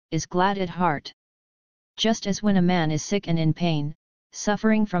rejoices, is glad at heart. Just as when a man is sick and in pain,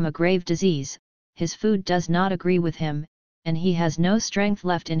 suffering from a grave disease, his food does not agree with him, and he has no strength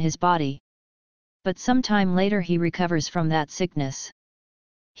left in his body. But some time later he recovers from that sickness.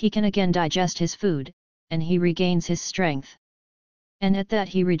 He can again digest his food, and he regains his strength. And at that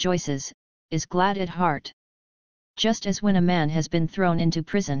he rejoices, is glad at heart. Just as when a man has been thrown into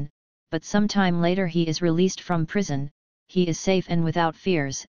prison, but some time later he is released from prison, he is safe and without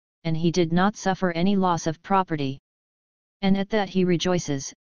fears, and he did not suffer any loss of property. And at that he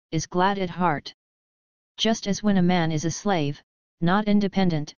rejoices, is glad at heart. Just as when a man is a slave, not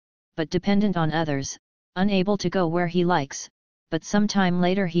independent, but dependent on others, unable to go where he likes, but some time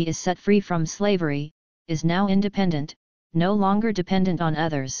later he is set free from slavery, is now independent, no longer dependent on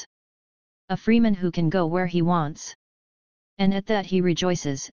others. A freeman who can go where he wants. And at that he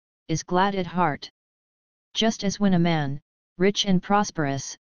rejoices, is glad at heart. Just as when a man, rich and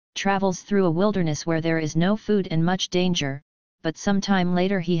prosperous, travels through a wilderness where there is no food and much danger, but some time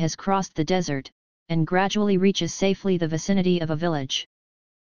later he has crossed the desert, and gradually reaches safely the vicinity of a village.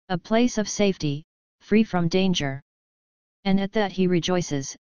 A place of safety, free from danger. And at that he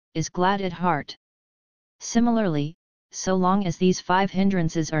rejoices, is glad at heart. Similarly, so long as these 5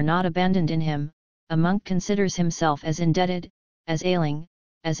 hindrances are not abandoned in him, a monk considers himself as indebted, as ailing,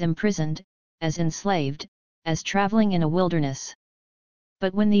 as imprisoned, as enslaved, as traveling in a wilderness.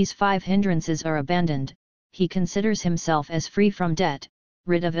 But when these 5 hindrances are abandoned, he considers himself as free from debt,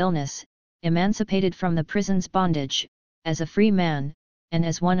 rid of illness, emancipated from the prison's bondage, as a free man, and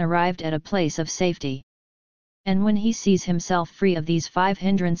as one arrived at a place of safety. And when he sees himself free of these 5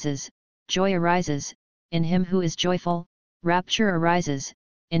 hindrances, joy arises, in him who is joyful, rapture arises,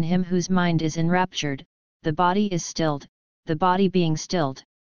 in him whose mind is enraptured, the body is stilled, the body being stilled.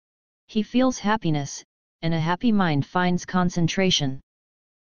 He feels happiness, and a happy mind finds concentration.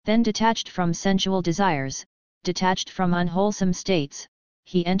 Then detached from sensual desires, detached from unwholesome states,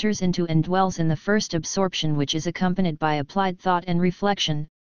 he enters into and dwells in the first absorption, which is accompanied by applied thought and reflection,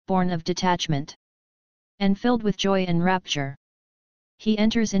 born of detachment, and filled with joy and rapture. He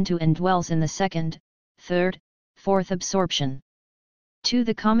enters into and dwells in the second, third, fourth absorption. 2.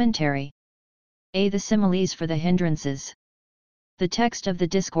 The commentary. A. The similes for the hindrances. The text of the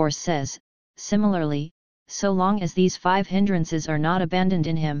discourse says, similarly, so long as these 5 hindrances are not abandoned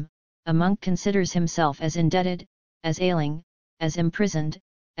in him, a monk considers himself as indebted, as ailing, as imprisoned,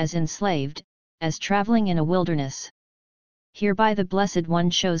 as enslaved, as traveling in a wilderness. Hereby the Blessed One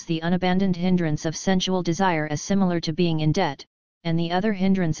shows the unabandoned hindrance of sensual desire as similar to being in debt, and the other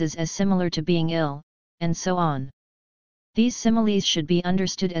hindrances as similar to being ill, and so on. These similes should be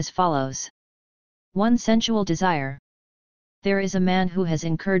understood as follows. 1. Sensual desire. There is a man who has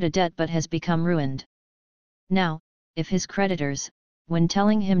incurred a debt but has become ruined. Now, if his creditors, when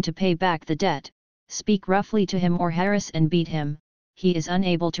telling him to pay back the debt, speak roughly to him or harass and beat him, he is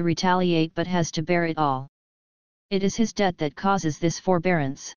unable to retaliate but has to bear it all. It is his debt that causes this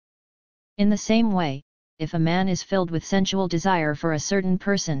forbearance. In the same way, if a man is filled with sensual desire for a certain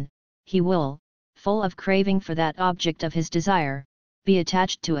person, he will, full of craving for that object of his desire, be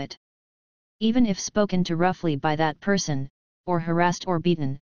attached to it. Even if spoken to roughly by that person, or harassed or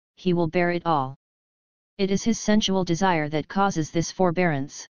beaten, he will bear it all. It is his sensual desire that causes this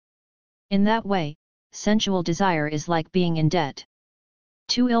forbearance. In that way, sensual desire is like being in debt.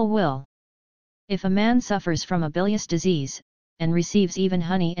 2. Ill will. If a man suffers from a bilious disease, and receives even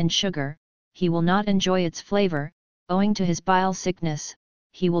honey and sugar, he will not enjoy its flavor, owing to his bile sickness,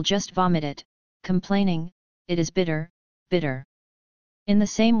 he will just vomit it, complaining, "It is bitter, bitter." In the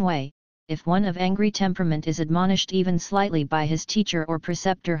same way, if one of angry temperament is admonished even slightly by his teacher or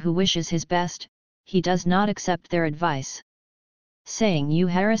preceptor who wishes his best, he does not accept their advice. Saying, "You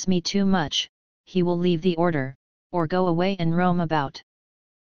harass me too much," he will leave the order, or go away and roam about.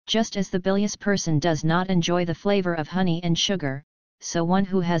 Just as the bilious person does not enjoy the flavor of honey and sugar, so one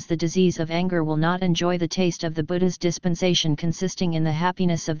who has the disease of anger will not enjoy the taste of the Buddha's dispensation consisting in the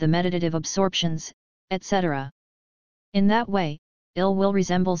happiness of the meditative absorptions, etc. In that way, ill will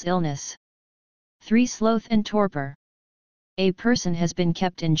resembles illness. 3. Sloth and torpor. A person has been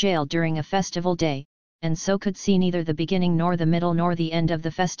kept in jail during a festival day, and so could see neither the beginning nor the middle nor the end of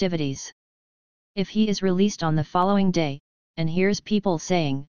the festivities. If he is released on the following day, and hears people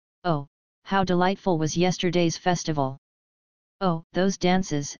saying, "Oh, how delightful was yesterday's festival! Oh, those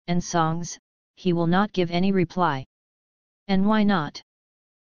dances and songs," he will not give any reply. And why not?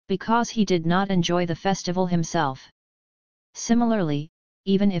 Because he did not enjoy the festival himself. Similarly,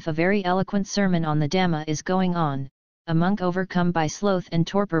 even if a very eloquent sermon on the Dhamma is going on, a monk overcome by sloth and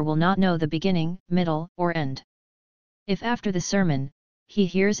torpor will not know the beginning, middle, or end. If after the sermon, he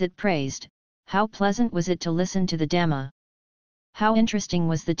hears it praised, "How pleasant was it to listen to the Dhamma! How interesting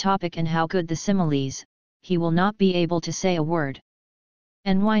was the topic and how good the similes," he will not be able to say a word.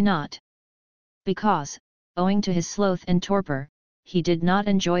 And why not? Because, owing to his sloth and torpor, he did not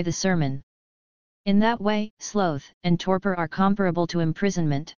enjoy the sermon. In that way, sloth and torpor are comparable to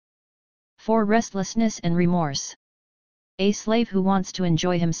imprisonment. 4. Restlessness and remorse. A slave who wants to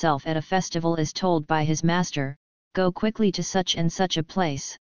enjoy himself at a festival is told by his master, "Go quickly to such and such a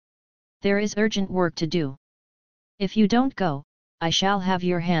place. There is urgent work to do. If you don't go, I shall have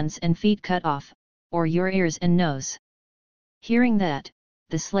your hands and feet cut off, or your ears and nose." Hearing that,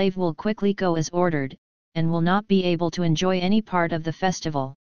 the slave will quickly go as ordered, and will not be able to enjoy any part of the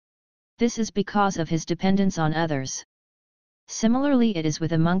festival. This is because of his dependence on others. Similarly it is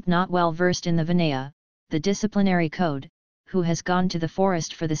with a monk not well versed in the Vinaya, the disciplinary code, who has gone to the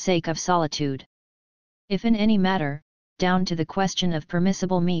forest for the sake of solitude. If in any matter, down to the question of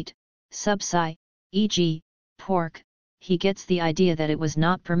permissible meat, subsi, e.g., pork, he gets the idea that it was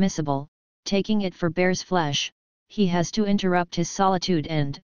not permissible, taking it for bear's flesh, he has to interrupt his solitude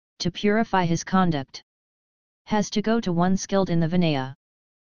and, to purify his conduct, has to go to one skilled in the Vinaya.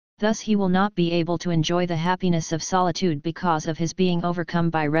 Thus he will not be able to enjoy the happiness of solitude because of his being overcome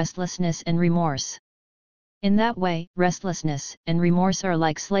by restlessness and remorse. In that way, restlessness and remorse are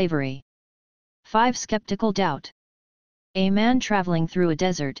like slavery. 5. Skeptical doubt. A man traveling through a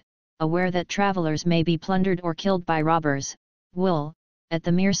desert, aware that travelers may be plundered or killed by robbers, will, at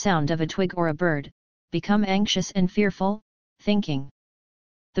the mere sound of a twig or a bird, become anxious and fearful, thinking,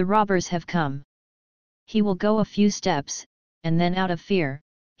 "The robbers have come." He will go a few steps, and then out of fear,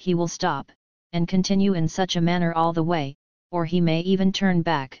 he will stop, and continue in such a manner all the way, or he may even turn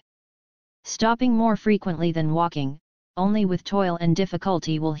back. Stopping more frequently than walking, only with toil and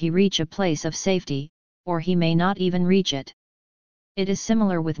difficulty will he reach a place of safety, or he may not even reach it. It is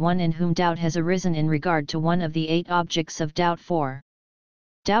similar with one in whom doubt has arisen in regard to one of the 8 objects of doubt. 4.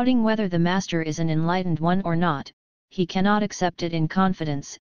 Doubting whether the master is an enlightened one or not, he cannot accept it in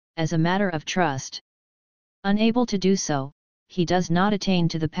confidence, as a matter of trust. Unable to do so, he does not attain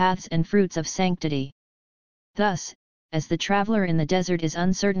to the paths and fruits of sanctity. Thus, as the traveler in the desert is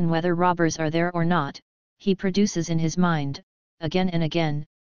uncertain whether robbers are there or not, he produces in his mind, again and again,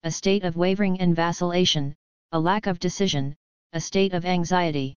 a state of wavering and vacillation, a lack of decision, a state of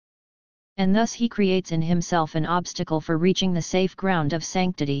anxiety. And thus he creates in himself an obstacle for reaching the safe ground of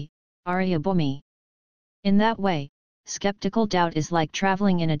sanctity, Arya Bhumi. In that way, skeptical doubt is like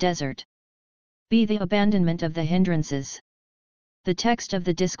traveling in a desert. B. The abandonment of the hindrances. The text of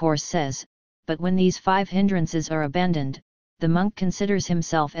the discourse says, "But when these 5 hindrances are abandoned, the monk considers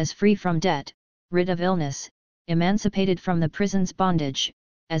himself as free from debt, rid of illness, emancipated from the prison's bondage,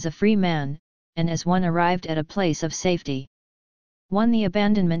 as a free man, and as one arrived at a place of safety." 1. The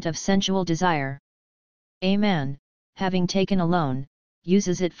abandonment of sensual desire. A man, having taken a loan,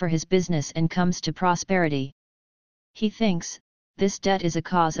 uses it for his business and comes to prosperity. He thinks, this debt is a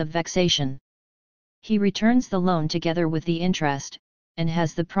cause of vexation. He returns the loan together with the interest, and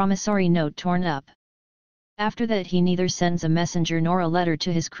has the promissory note torn up. After that he neither sends a messenger nor a letter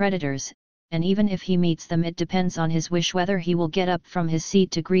to his creditors, and even if he meets them it depends on his wish whether he will get up from his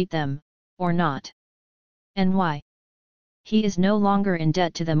seat to greet them, or not. And why? He is no longer in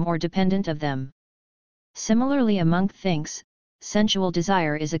debt to them or dependent of them. Similarly a monk thinks, sensual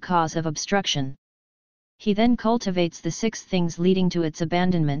desire is a cause of obstruction. He then cultivates the 6 things leading to its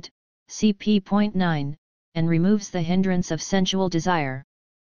abandonment, CP.9, and removes the hindrance of sensual desire.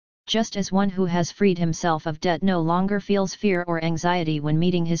 Just as one who has freed himself of debt no longer feels fear or anxiety when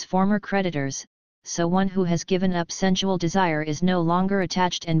meeting his former creditors, so one who has given up sensual desire is no longer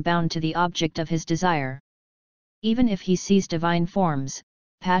attached and bound to the object of his desire. Even if he sees divine forms,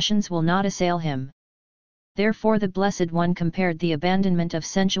 passions will not assail him. Therefore the Blessed One compared the abandonment of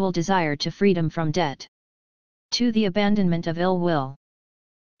sensual desire to freedom from debt. 2. The abandonment of ill will.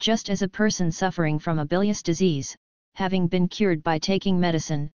 Just as a person suffering from a bilious disease, having been cured by taking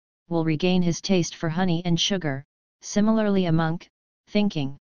medicine, will regain his taste for honey and sugar, similarly a monk,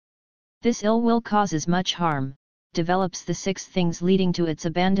 thinking, this ill will causes much harm, develops the 6 things leading to its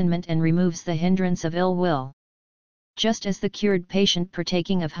abandonment and removes the hindrance of ill will. Just as the cured patient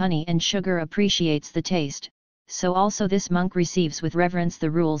partaking of honey and sugar appreciates the taste, so also this monk receives with reverence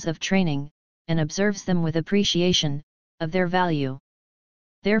the rules of training, and observes them with appreciation of their value.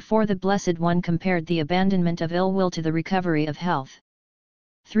 Therefore the Blessed One compared the abandonment of ill will to the recovery of health.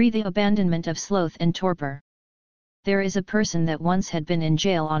 3. The abandonment of sloth and torpor. There is a person that once had been in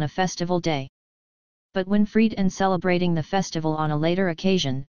jail on a festival day. But when freed and celebrating the festival on a later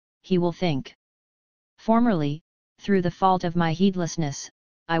occasion, he will think, formerly, through the fault of my heedlessness,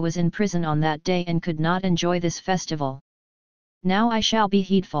 I was in prison on that day and could not enjoy this festival. Now I shall be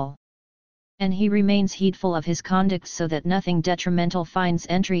heedful. And he remains heedful of his conduct so that nothing detrimental finds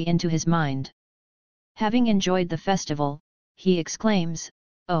entry into his mind. Having enjoyed the festival, he exclaims,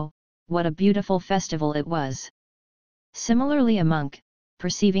 "Oh, what a beautiful festival it was!" Similarly a monk,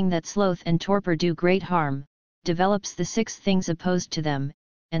 perceiving that sloth and torpor do great harm, develops the 6 things opposed to them,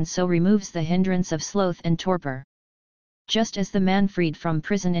 and so removes the hindrance of sloth and torpor. Just as the man freed from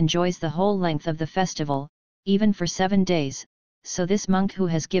prison enjoys the whole length of the festival, even for 7 days, so this monk who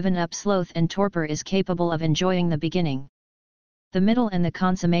has given up sloth and torpor is capable of enjoying the beginning, the middle and the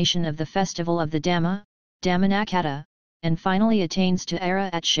consummation of the festival of the Dhamma, Dhammanakata, and finally attains to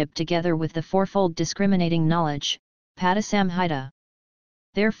Arahatship together with the fourfold discriminating knowledge, Patisamhita.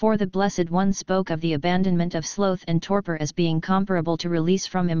 Therefore the Blessed One spoke of the abandonment of sloth and torpor as being comparable to release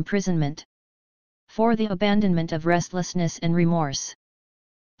from imprisonment. For the abandonment of restlessness and remorse.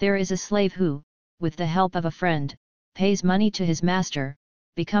 There is a slave who, with the help of a friend, pays money to his master,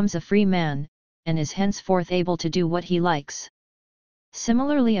 becomes a free man, and is henceforth able to do what he likes.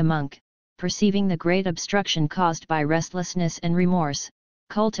 Similarly a monk, perceiving the great obstruction caused by restlessness and remorse,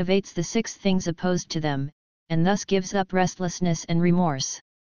 cultivates the 6 things opposed to them, and thus gives up restlessness and remorse.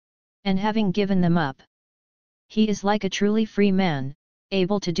 And having given them up, he is like a truly free man,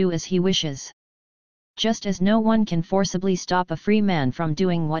 able to do as he wishes. Just as no one can forcibly stop a free man from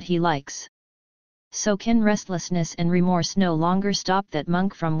doing what he likes, so can restlessness and remorse no longer stop that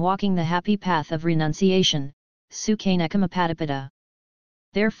monk from walking the happy path of renunciation, Sukhanekamapadapita.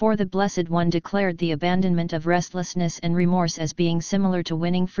 Therefore the Blessed One declared the abandonment of restlessness and remorse as being similar to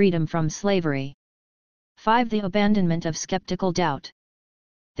winning freedom from slavery. 5. The abandonment of skeptical doubt.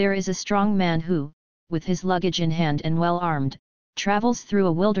 There is a strong man who, with his luggage in hand and well armed, travels through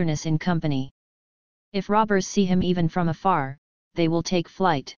a wilderness in company. If robbers see him even from afar, they will take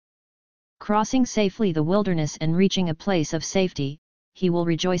flight. Crossing safely the wilderness and reaching a place of safety, he will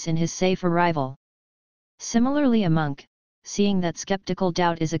rejoice in his safe arrival. Similarly a monk, seeing that skeptical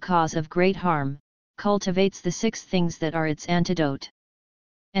doubt is a cause of great harm, cultivates the 6 things that are its antidote,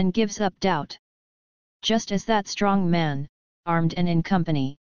 and gives up doubt. Just as that strong man, armed and in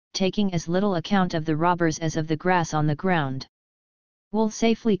company, taking as little account of the robbers as of the grass on the ground, will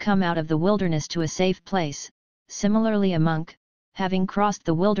safely come out of the wilderness to a safe place, similarly a monk, having crossed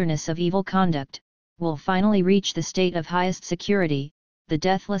the wilderness of evil conduct, will finally reach the state of highest security, the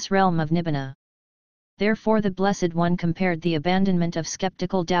deathless realm of Nibbana. Therefore the Blessed One compared the abandonment of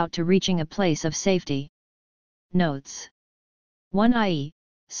skeptical doubt to reaching a place of safety. Notes. 1. I.e.,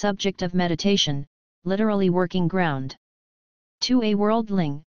 subject of meditation, literally working ground. 2. A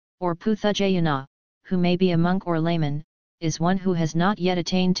worldling, or Puthujayana, who may be a monk or layman, is one who has not yet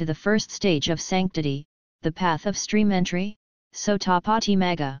attained to the first stage of sanctity, the path of stream entry, Sotapati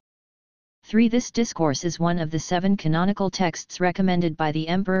Magga. 3. This discourse is one of the 7 canonical texts recommended by the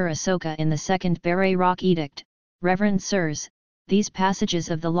Emperor Asoka in the Second Barai-Rock Edict. Reverend Sirs, these passages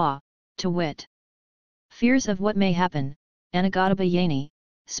of the law, to wit, fears of what may happen, Anagattabhayani,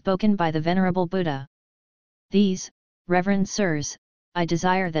 spoken by the Venerable Buddha. These, Reverend Sirs, I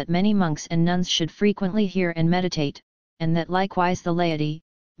desire that many monks and nuns should frequently hear and meditate, and that likewise the laity,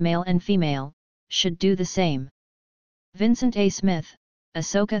 male and female, should do the same. Vincent A. Smith,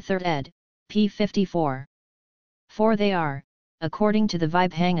 Asoka 3rd ed., p. 54. For they are, according to the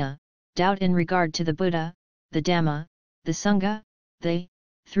Vibhanga, doubt in regard to the Buddha, the Dhamma, the Sangha, the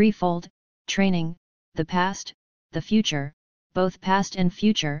threefold training, the past, the future, both past and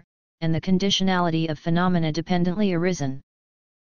future, and the conditionality of phenomena dependently arisen.